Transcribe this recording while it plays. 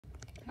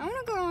I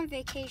want to go on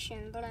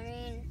vacation, but I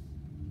mean,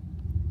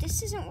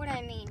 this isn't what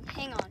I mean.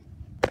 Hang on.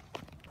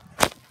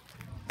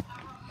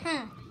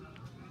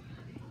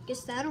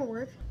 Guess that'll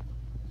work.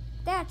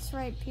 That's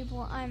right,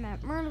 people. I'm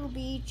at Myrtle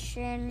Beach,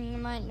 and you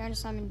might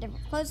notice I'm in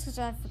different clothes because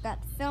I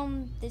forgot to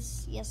film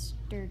this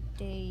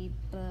yesterday,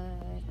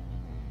 but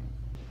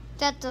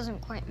that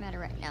doesn't quite matter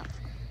right now.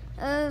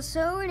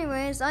 So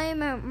anyways, I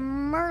am at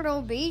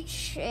Myrtle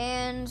Beach,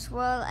 and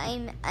well,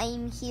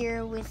 I'm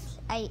here with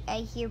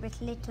I here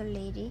with little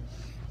lady.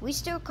 We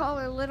still call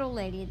her little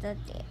lady.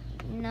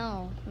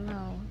 No.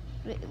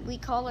 We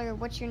call her,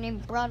 what's your name?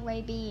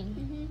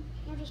 Broadwaybean.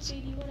 Or just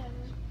baby, whatever.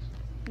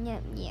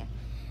 Yeah.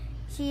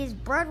 She is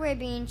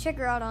Broadwaybean. Check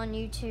her out on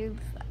YouTube.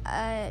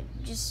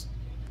 Just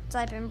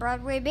type in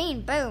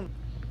Broadwaybean. Boom.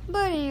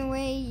 But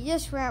anyway,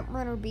 yes, we're at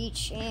Myrtle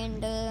Beach,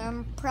 and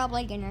I'm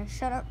probably gonna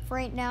shut up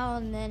right now,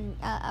 and then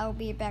I'll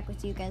be back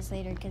with you guys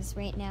later, because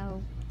right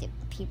now the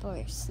people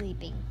are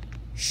sleeping.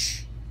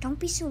 Shh! Don't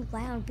be so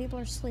loud. People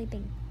are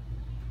sleeping.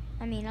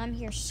 I mean, I'm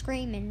here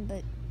screaming,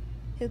 but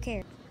who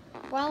cares?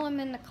 While I'm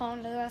in the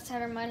condo, I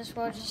thought I might as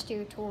well just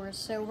do a tour.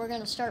 So we're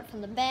gonna start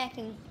from the back,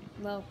 and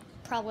well,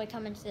 probably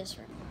come into this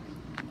room.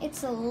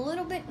 It's a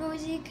little bit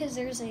noisy because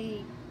there's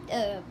a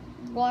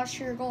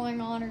washer going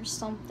on or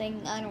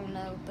something. I don't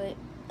know, but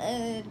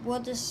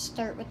we'll just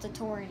start with the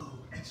touring.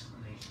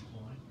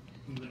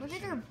 Look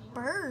at her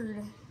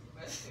bird.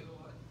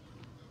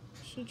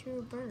 She drew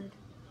a bird.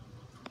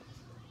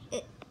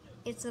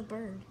 It's a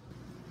bird.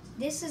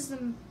 This is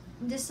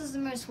the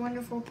most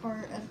wonderful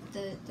part of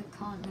the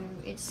condo.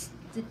 It's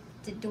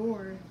the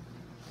door.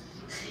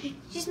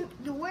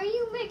 Why are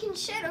you making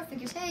shadow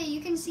figures? Hey,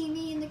 you can see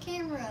me in the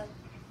camera.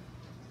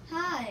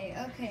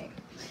 Hi. Okay.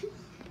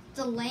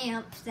 The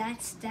lamp.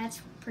 That's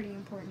pretty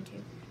important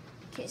too.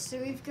 Okay, so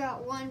we've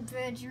got one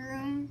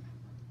bedroom.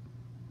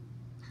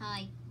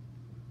 Hi.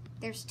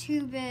 There's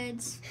two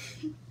beds.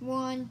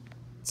 1,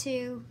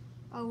 2.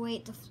 Oh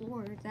wait, the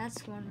floor.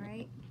 That's one,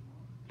 right?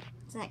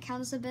 Does that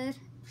count as a bed?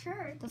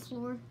 Sure. The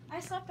floor.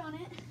 I slept on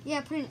it.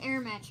 Yeah, put an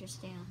air mattress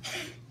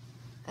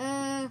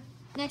down.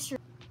 Next room.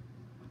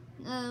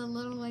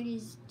 Little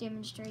lady's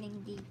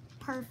demonstrating the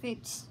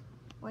perfect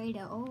way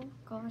to,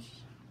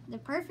 the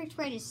perfect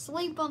way to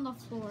sleep on the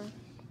floor.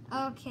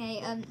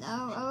 Okay,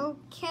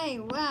 okay,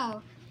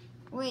 wow.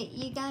 Wait,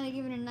 you gotta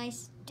give it a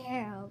nice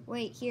dab.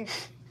 Wait, here.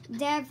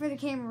 Dab for the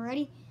camera,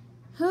 ready?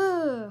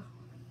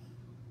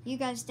 You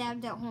guys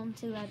dabbed at home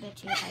too, I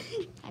bet you.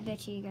 I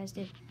bet you guys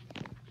did.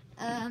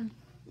 And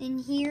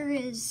here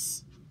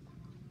is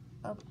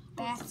a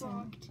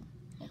bathroom.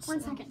 One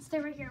second, stay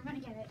right here, I'm gonna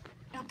get it.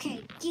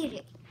 Okay, get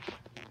it.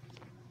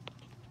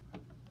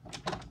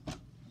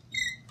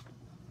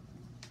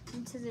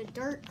 Into the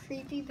dark,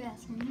 creepy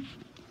bathroom.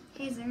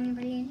 Hey, is there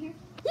anybody in here?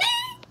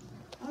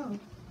 Oh.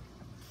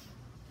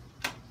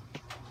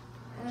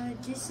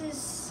 This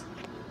is...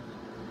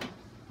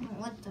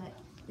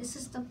 This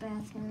is the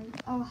bathroom.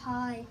 Oh,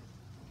 hi.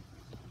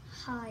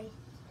 Hi.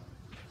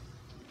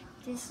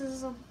 This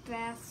is a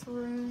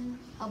bathroom.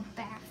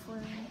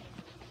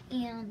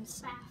 And,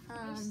 Say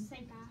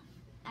bath.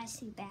 I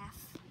see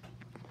bath.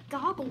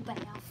 Gobble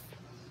bath.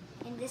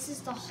 And this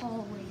is the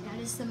hallway. That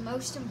is the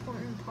most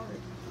important part.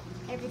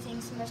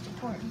 Everything's the most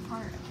important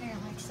part,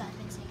 apparently, because I've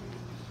been saying that.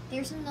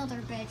 There's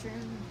another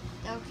bedroom.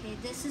 Okay,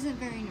 this isn't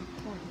very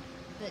important,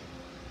 but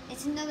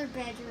it's another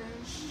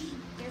bedroom.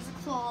 There's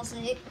a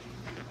closet.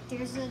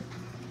 There's a,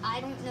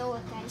 I don't know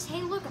what that is.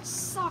 Hey, look, a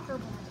soccer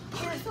ball.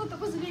 Oh, I thought that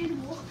was an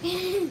animal.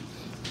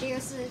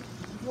 There's a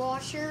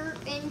washer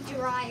and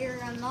dryer.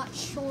 I'm not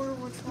sure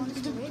which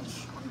one's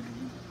which.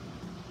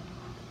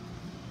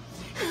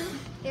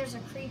 There's a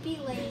creepy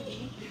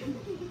lady.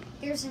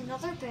 There's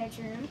another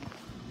bedroom.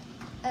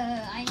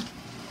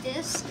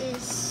 This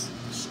is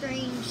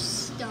strange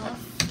stuff.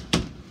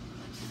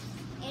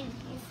 And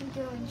if we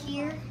go in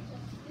here,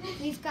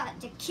 we've got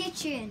the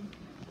kitchen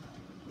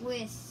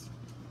with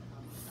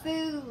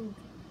food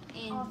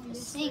and the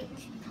sink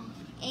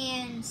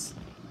and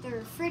the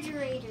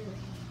refrigerator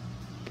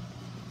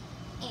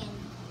and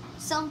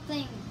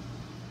something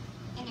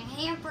and a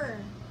hamper.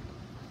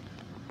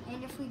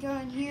 And if we go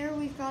in here,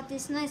 we've got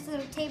this nice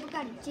little table,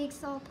 got a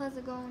jigsaw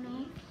puzzle going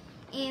on.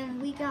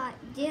 And we got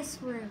this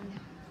room.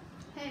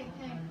 Hey.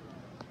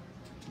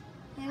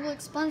 Hey, look,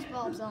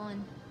 SpongeBob's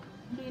on.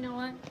 You know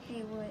what?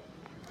 Hey, what?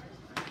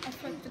 I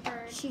flipped the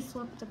bird. She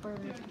flipped the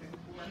bird.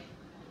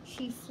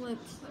 She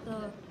flipped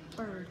the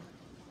bird.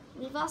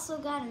 We've also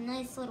got a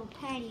nice little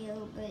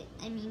patio, but,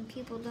 I mean,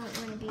 people don't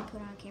want to be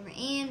put on camera.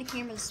 And the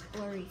camera's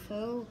blurry.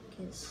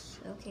 Focus.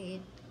 Okay.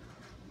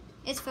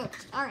 It's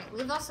focused. Alright,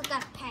 we've also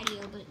got a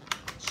patio, but...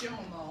 Show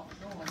them all.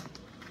 Show them.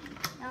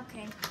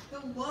 Okay. The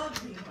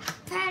lovely one.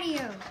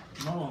 Patio.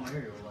 No,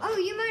 Oh,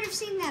 you might have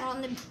seen that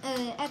on the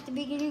at the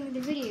beginning of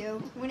the video.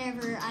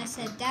 Whenever I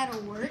said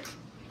that'll work,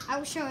 I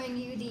was showing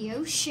you the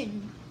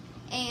ocean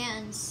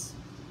and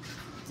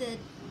the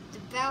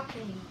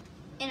balcony.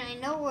 And I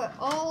know what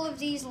all of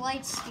these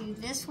lights do.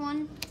 This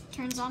one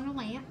turns on the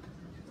lamp.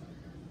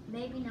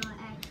 Maybe not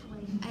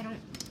actually.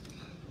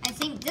 I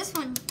think this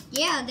one.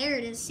 Yeah, there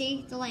it is.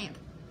 See the lamp.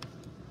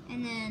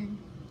 And then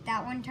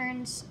that one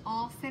turns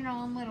off and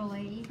on, little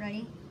lady.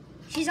 Ready?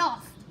 She's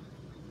off.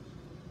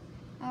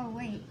 Oh,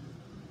 wait.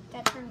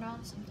 That turned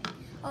on something.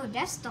 Oh,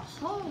 that's the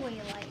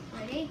hallway light.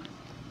 Ready?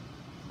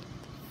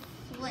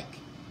 Flick.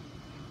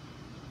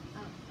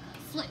 Oh,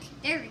 flick.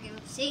 There we go.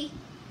 See?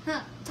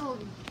 Huh,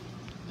 told you.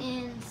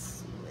 And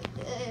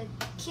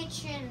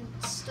kitchen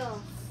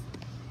stuff.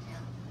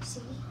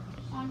 See?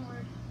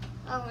 Onward.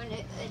 Oh, and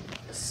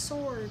a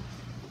sword.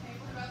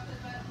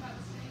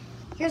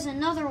 Here's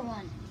another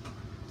one.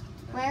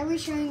 Why are we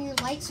showing you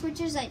light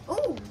switches? I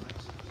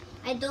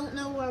don't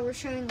know why we're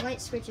showing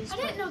light switches. I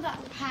didn't know that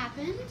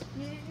happened.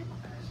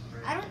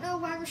 I don't know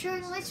why we're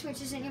showing light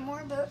switches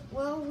anymore, but,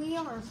 well, we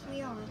are.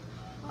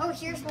 Oh,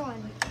 here's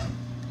one.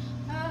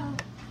 Oh.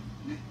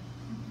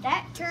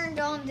 That turned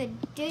on the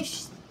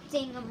dish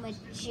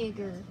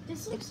thingamajigger.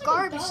 This The looks like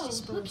garbage a bow.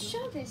 disposal. Look,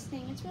 show this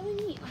thing. It's really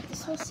neat. Like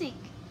this whole sink.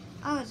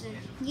 Oh, is it?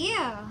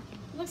 Yeah.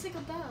 It looks like a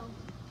bow.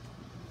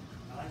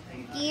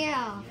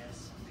 Yeah.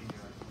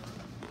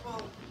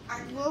 Well,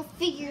 We'll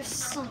figure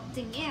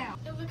something out.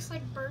 It looks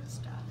like bird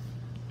stuff.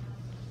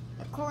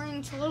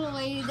 According to Little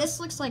Lady, this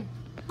looks like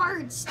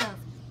bird stuff.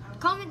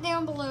 Comment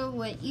down below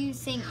what you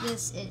think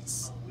this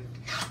is.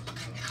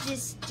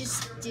 Just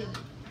do.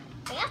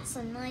 That's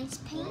a nice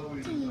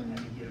painting.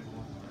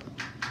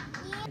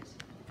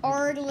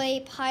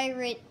 Ardley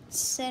Pirate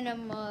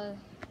Cinema.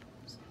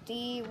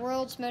 The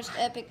world's most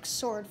epic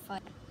sword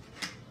fight.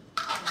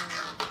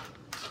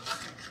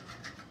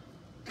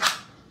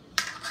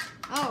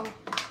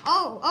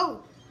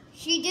 Oh,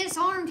 she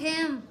disarmed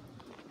him.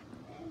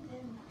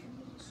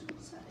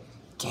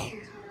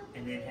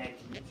 And then had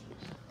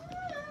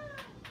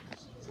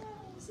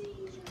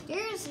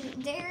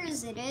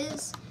There's it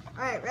is.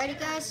 Alright, ready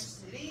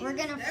guys? We're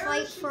gonna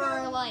fight for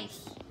our life.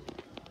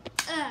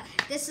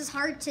 This is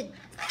hard to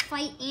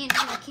fight and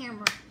on the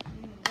camera.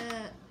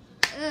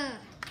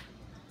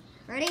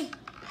 Ready?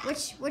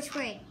 Which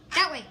way?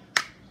 That way.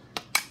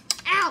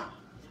 Ow!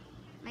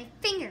 My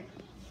finger.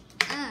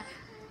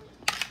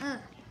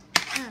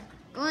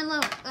 Going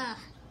low.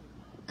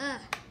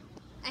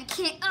 I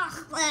can't.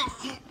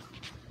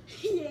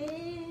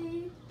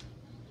 Yay.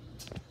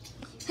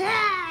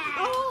 Ah!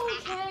 Oh,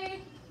 okay.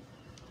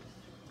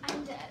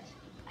 I'm dead.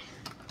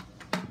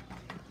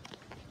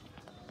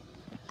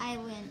 I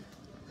win.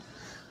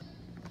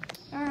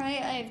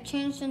 Alright, I've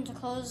changed into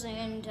clothes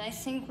and I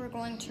think we're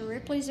going to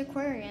Ripley's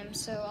Aquarium,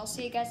 so I'll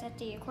see you guys at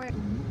the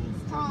aquarium.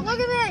 Look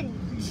at that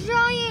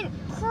giant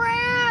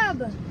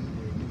crab!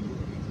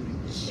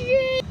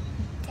 Shit!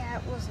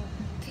 That was a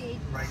big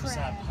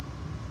crab.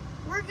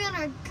 We're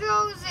gonna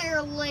go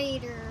there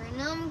later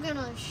and I'm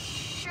gonna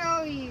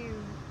show you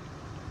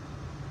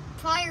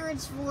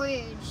Pirate's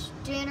Voyage,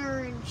 dinner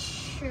and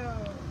show.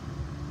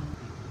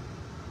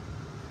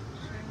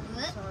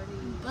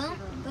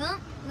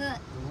 Bump.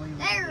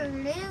 There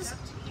it is.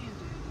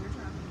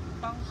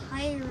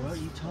 Pirates. Well,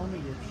 you told me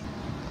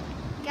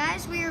to.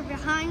 Guys, we are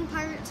behind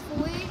Pirate's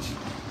Voyage,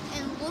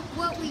 and look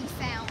what we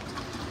found.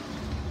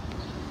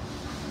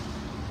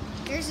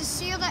 There's a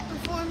seal that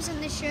performs in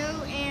the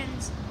show,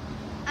 and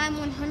I'm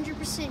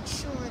 100%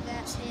 sure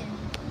that's him.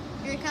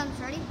 Here he comes,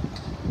 ready?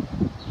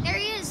 There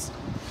he is.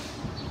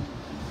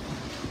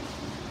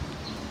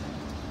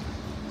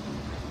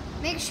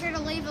 Make sure to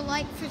leave a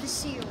like for the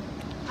seal.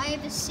 I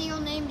have a seal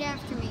named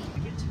after me.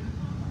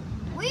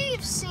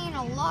 We've seen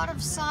a lot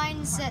of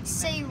signs that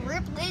say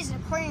Ripley's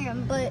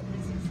Aquarium, but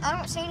I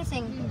don't see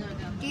anything.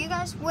 Do you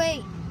guys?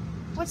 Wait,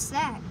 what's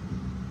that?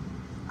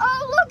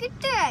 Oh, look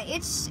at that!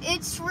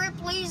 It's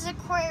Ripley's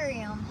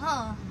Aquarium,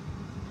 huh?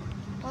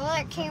 Well,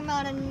 that came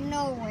out of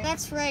nowhere.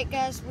 That's right,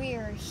 guys. We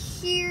are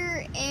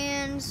here,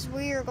 and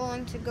we are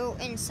going to go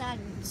inside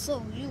and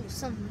show you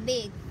some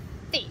big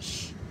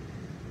fish.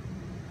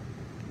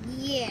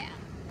 Yeah.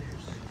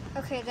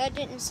 Okay, that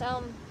didn't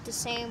sound the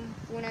same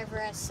whenever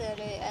I said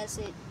it as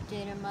it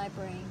did in my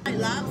brain.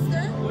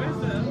 lobster? Where's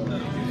the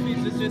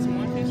fish? Is this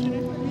one fish in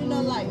it? You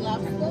know, like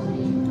lobster?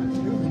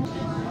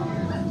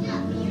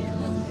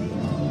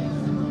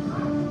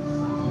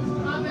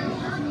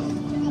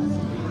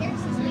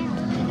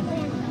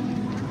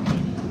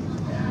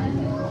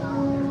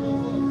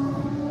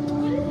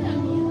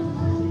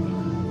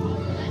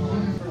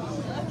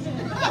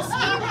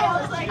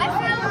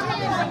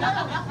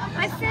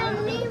 I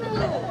found Nemo!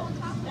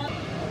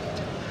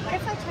 What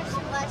if I touch the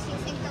glass? Do you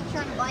think they'll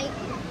try to bite?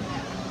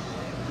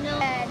 No.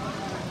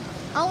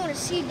 I want to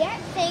see that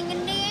thing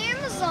in the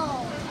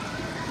Amazon.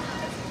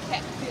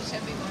 Catfish,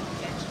 everyone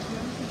catch.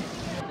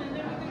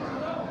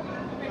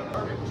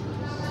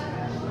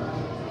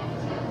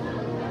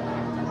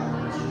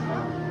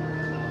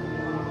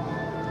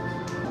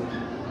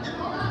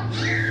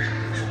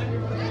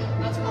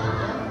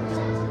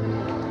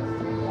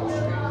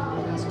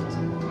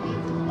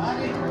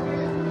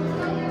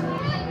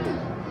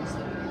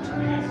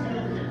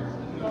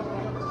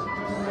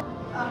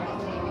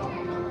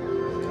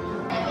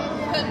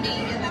 Put me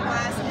in the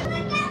glass. I'm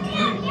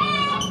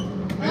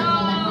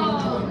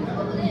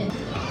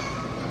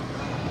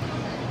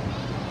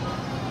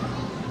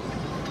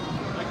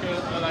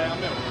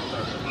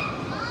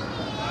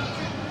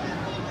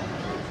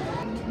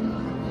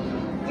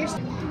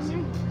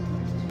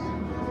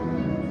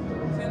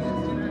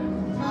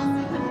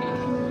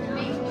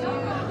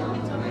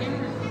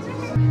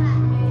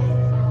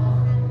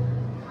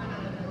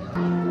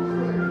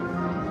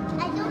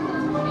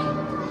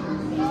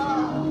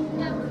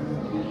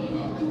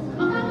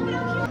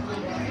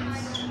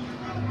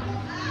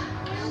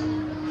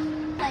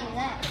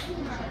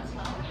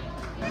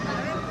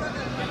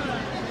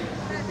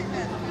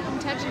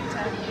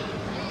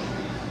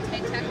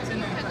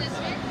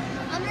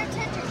I'm gonna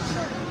touch your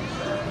shirt.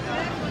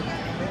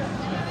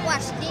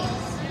 Watch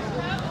this.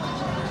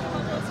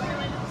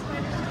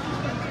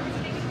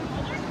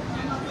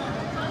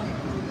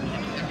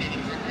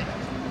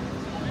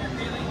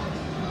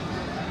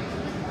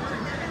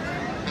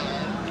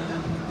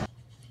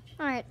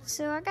 Alright,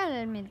 so I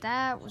gotta admit,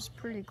 that was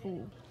pretty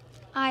cool.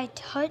 I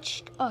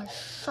touched a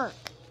shark.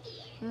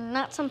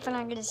 Not something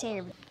I'm gonna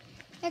say.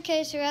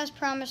 Okay, so as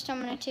promised, I'm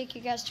gonna take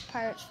you guys to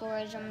Pirates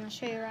Forge. I'm gonna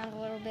show you around a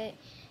little bit.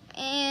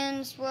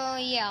 And, well,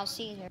 yeah, I'll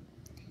see you there.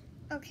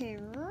 Okay,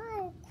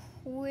 real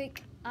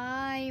quick,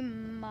 I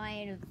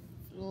might have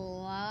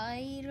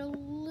lied a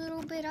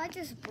little bit. I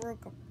just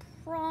broke a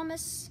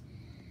promise.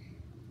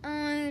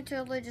 I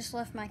totally just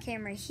left my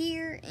camera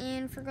here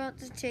and forgot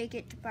to take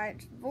it to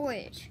Pirates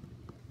Voyage.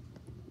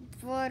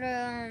 But,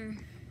 I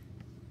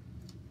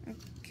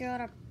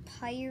got a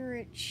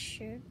pirate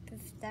ship,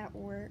 if that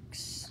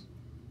works.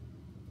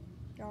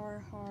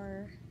 Yar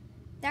har.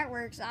 That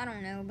works, I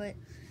don't know, but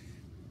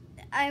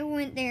I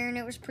went there and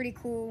it was pretty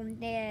cool.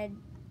 They had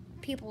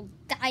people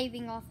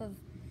diving off of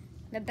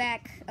the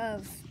back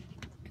of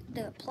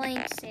the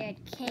planks. They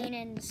had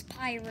cannons,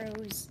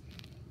 pyros,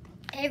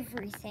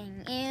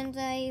 everything. And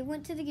I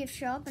went to the gift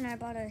shop and I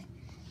bought a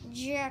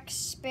Jack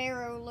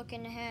Sparrow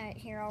looking hat.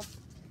 Here, I'll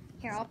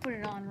put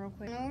it on real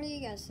quick. What do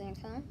you guys think,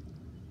 huh?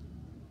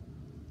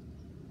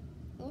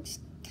 It looks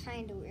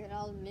kind of weird,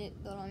 I'll admit,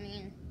 but I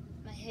mean,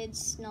 my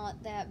head's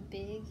not that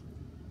big.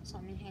 So,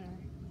 I mean, hang on.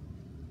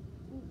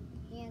 Ooh,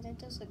 yeah, that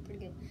does look pretty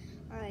good.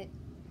 Alright,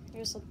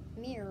 there's a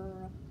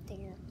mirror up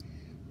there.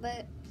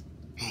 But,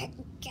 I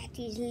got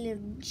these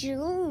little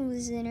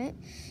jewels in it.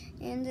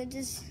 And it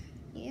just,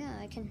 yeah,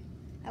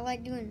 I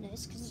like doing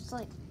this because it's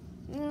like,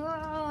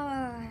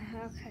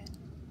 okay.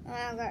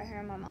 I got hair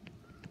in my mouth.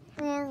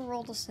 I'll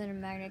roll the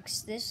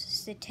cinematics. This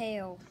is the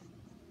tale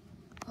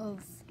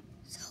of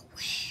the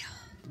whale.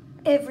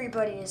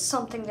 Everybody is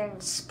something that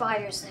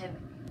inspires them,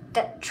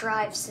 that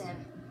drives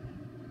them,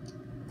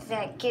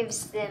 that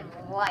gives them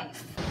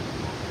life.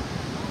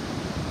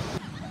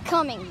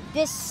 Coming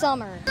this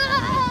summer,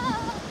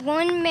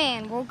 one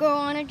man will go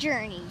on a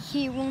journey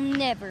he will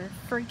never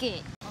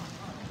forget.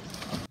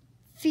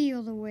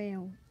 Feel the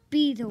whale,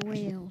 be the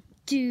whale,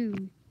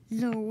 do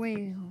the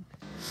whale.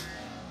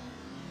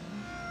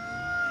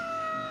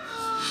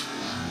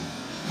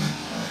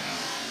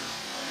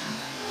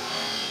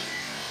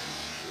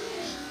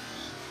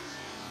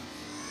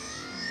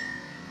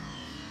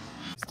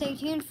 Stay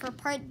tuned for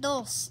part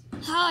 2.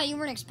 Ha, you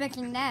weren't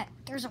expecting that.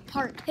 There's a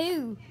part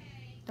 2.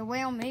 The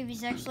whale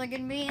movie's actually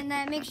going to be in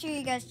that. Make sure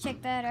you guys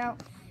check that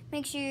out.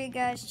 Make sure you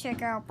guys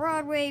check out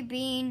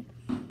Broadwaybean.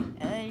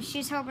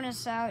 She's helping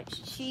us out.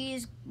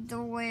 She's the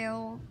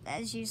whale,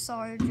 as you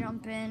saw her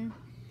jump in.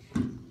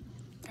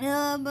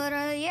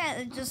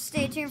 Yeah, just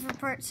stay tuned for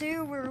part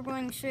 2, where we're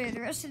going to show you the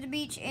rest of the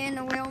beach and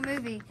the whale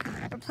movie.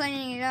 We're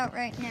planning it out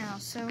right now.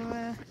 So,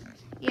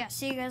 yeah,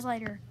 see you guys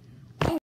later.